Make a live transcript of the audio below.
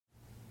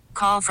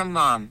call from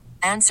mom.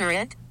 Answer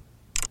it.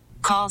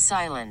 Call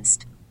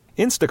silenced.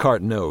 Instacart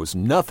knows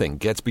nothing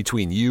gets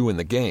between you and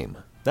the game.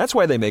 That's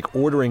why they make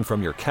ordering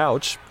from your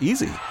couch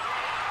easy.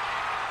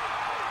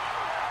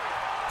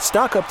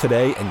 Stock up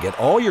today and get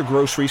all your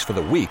groceries for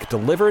the week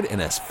delivered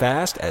in as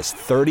fast as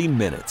 30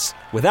 minutes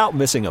without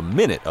missing a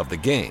minute of the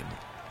game.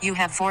 You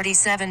have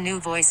 47 new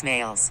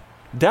voicemails.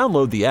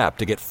 Download the app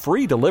to get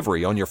free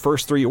delivery on your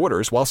first 3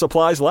 orders while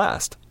supplies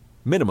last.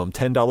 Minimum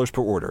 $10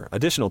 per order.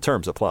 Additional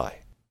terms apply.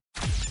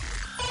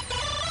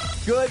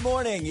 Good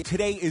morning.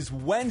 Today is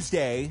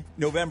Wednesday,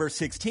 November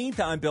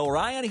 16th. I'm Bill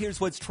Ryan. Here's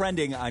what's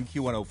trending on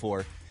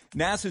Q104.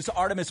 NASA's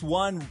Artemis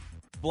 1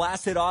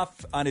 blasted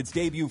off on its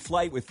debut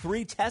flight with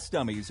 3 test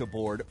dummies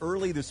aboard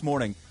early this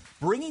morning,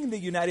 bringing the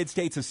United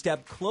States a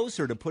step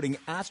closer to putting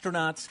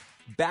astronauts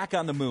back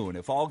on the moon.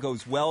 If all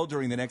goes well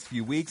during the next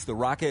few weeks, the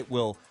rocket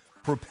will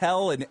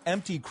propel an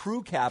empty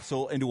crew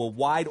capsule into a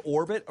wide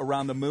orbit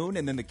around the moon,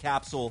 and then the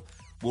capsule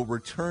will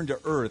return to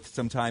Earth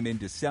sometime in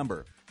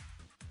December.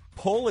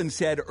 Poland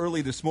said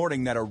early this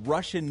morning that a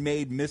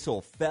Russian-made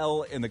missile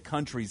fell in the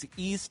country's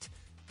east,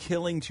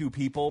 killing 2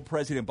 people.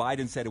 President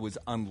Biden said it was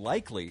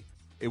unlikely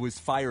it was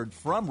fired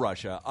from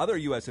Russia. Other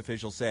U.S.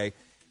 officials say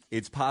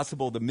it's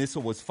possible the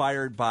missile was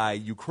fired by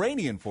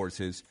Ukrainian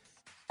forces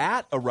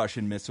at a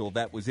Russian missile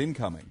that was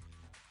incoming.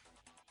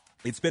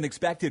 It's been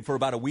expected for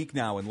about a week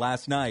now, and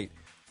last night,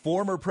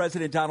 former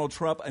President Donald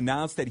Trump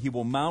announced that he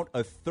will mount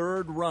a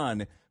 3rd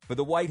run for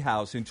the White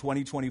House in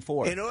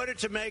 2024. In order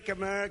to make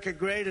America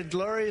great and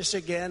glorious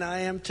again,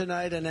 I am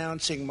tonight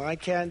announcing my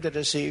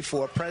candidacy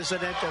for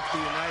President of the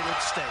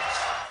United States.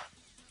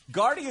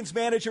 Guardians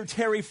manager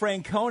Terry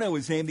Francona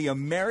was named the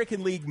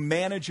American League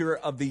Manager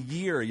of the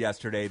Year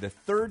yesterday, the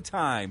 3rd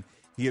time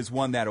he has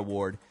won that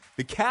award.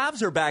 The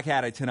Cavs are back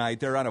at it tonight.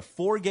 They're on a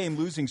 4-game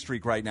losing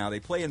streak right now. They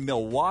play in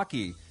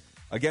Milwaukee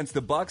against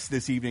the Bucks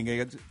this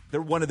evening.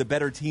 They're one of the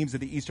better teams of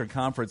the Eastern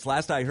Conference.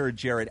 Last I heard,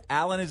 Jared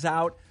Allen is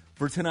out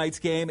for tonight's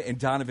game, and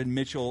Donovan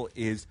Mitchell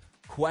is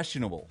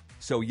questionable.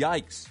 So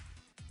yikes.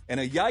 And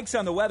a yikes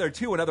on the weather,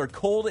 too. Another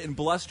cold and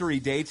blustery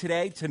day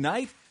today.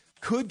 Tonight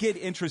could get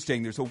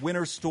interesting. There's a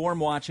winter storm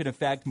watch in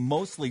effect,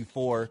 mostly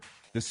for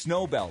the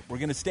snow belt. We're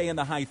going to stay in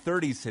the high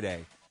 30s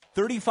today.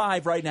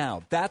 35 right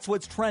now. That's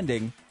what's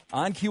trending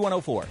on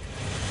Q104.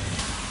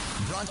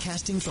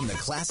 Broadcasting from the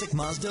classic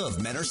Mazda of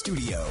Menor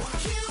Studio.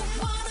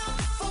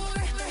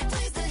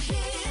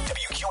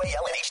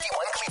 WQAL and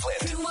HD1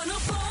 Cleveland.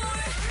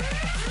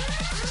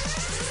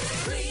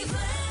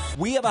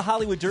 We have a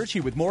Hollywood Dirt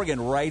Sheet with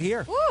Morgan right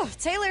here. Woo,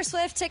 Taylor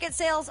Swift ticket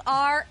sales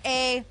are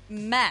a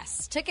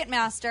mess.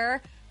 Ticketmaster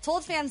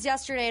told fans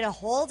yesterday to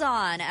hold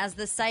on as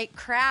the site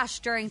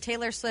crashed during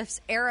Taylor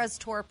Swift's Eras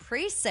Tour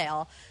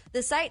pre-sale.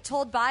 The site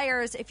told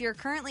buyers, if you're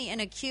currently in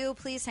a queue,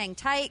 please hang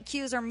tight.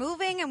 Queues are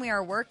moving, and we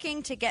are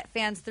working to get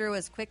fans through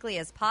as quickly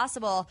as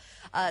possible.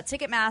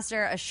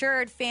 Ticketmaster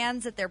assured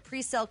fans that their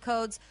pre-sale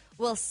codes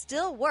will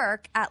still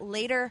work at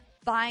later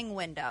buying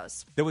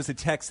windows. There was a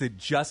text that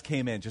just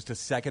came in just a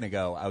second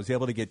ago. I was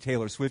able to get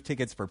Taylor Swift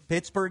tickets for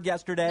Pittsburgh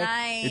yesterday.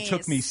 Nice. It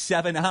took me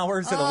 7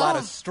 hours and a lot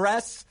of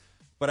stress,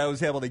 but I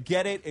was able to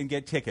get it and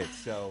get tickets.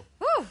 So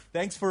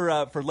thanks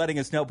for letting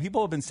us know.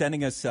 People have been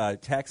sending us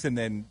texts and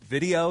then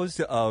videos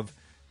of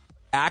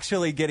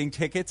actually getting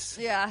tickets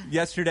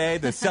yesterday,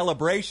 the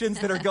celebrations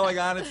that are going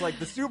on. It's like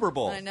the Super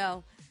Bowl. I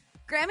know.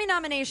 Grammy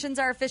nominations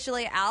are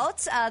officially out.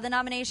 The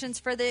nominations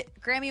for the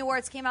Grammy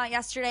Awards came out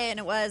yesterday, and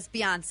it was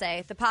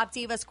Beyonce. The pop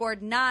diva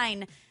scored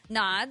 9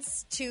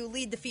 nods to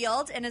lead the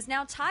field and is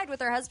now tied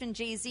with her husband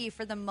Jay-Z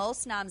for the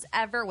most noms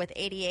ever with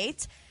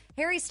 88.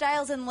 Harry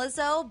Styles and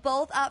Lizzo,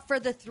 both up for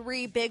the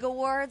 3 big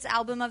awards,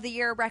 Album of the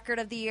Year, Record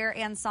of the Year,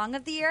 and Song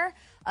of the Year.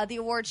 The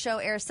award show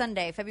airs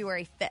Sunday,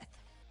 February 5th.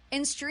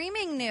 In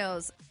streaming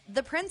news,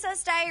 The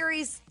Princess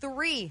Diaries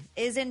 3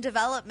 is in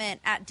development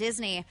at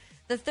Disney.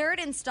 The 3rd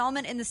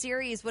installment in the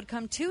series would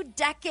come 2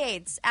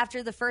 decades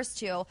after the first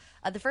 2.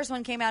 The first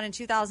one came out in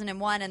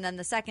 2001 and then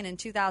the second in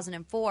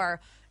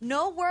 2004.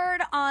 No word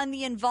on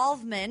the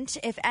involvement,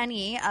 if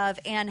any, of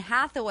Anne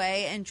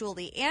Hathaway and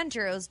Julie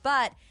Andrews,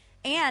 but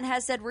Anne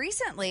has said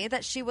recently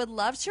that she would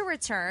love to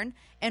return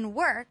and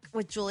work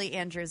with Julie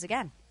Andrews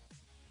again.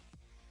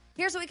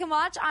 Here's what we can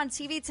watch on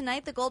TV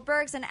tonight. The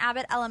Goldbergs and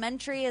Abbott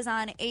Elementary is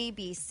on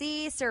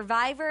ABC.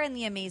 Survivor and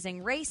The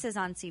Amazing Race is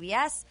on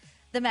CBS.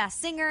 The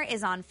Masked Singer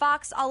is on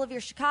Fox. All of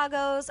Your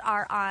Chicagos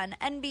are on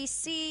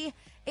NBC.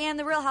 And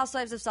The Real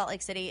Housewives of Salt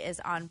Lake City is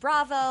on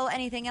Bravo.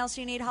 Anything else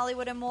you need,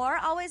 Hollywood and more,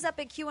 always up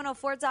at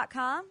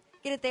Q104.com.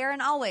 Get it there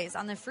and always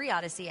on the free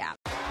Odyssey app.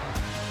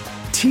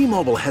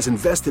 T-Mobile has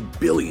invested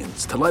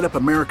billions to light up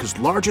America's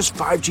largest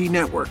 5G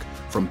network,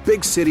 from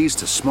big cities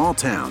to small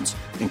towns,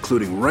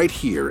 including right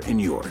here in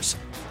yours.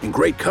 And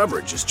great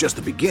coverage is just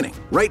the beginning.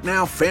 Right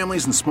now,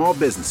 families and small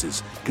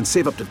businesses can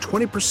save up to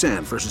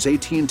 20% versus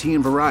AT&T and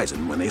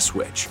Verizon when they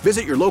switch.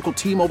 Visit your local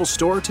T-Mobile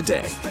store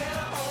today.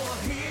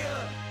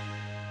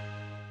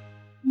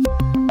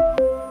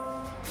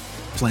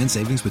 Plan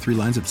savings with 3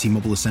 lines of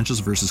T-Mobile Essentials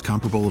versus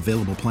comparable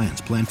available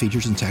plans. Plan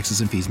features and taxes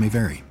and fees may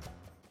vary.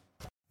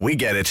 We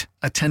get it.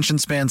 Attention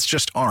spans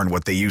just aren't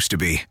what they used to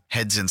be.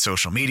 Heads in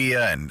social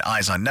media and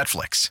eyes on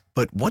Netflix.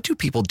 But what do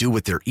people do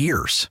with their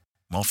ears?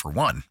 Well, for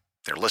one,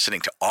 they're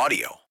listening to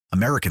audio.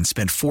 Americans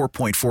spend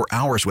 4.4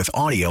 hours with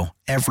audio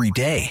every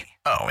day.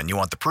 Oh, and you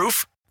want the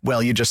proof?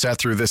 Well, you just sat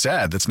through this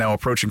ad that's now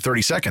approaching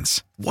 30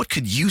 seconds. What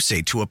could you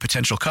say to a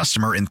potential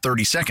customer in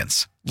 30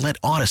 seconds? Let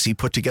Odyssey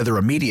put together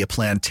a media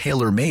plan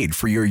tailor-made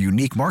for your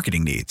unique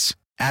marketing needs.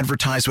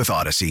 Advertise with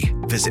Odyssey.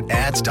 Visit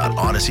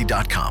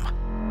ads.odyssey.com.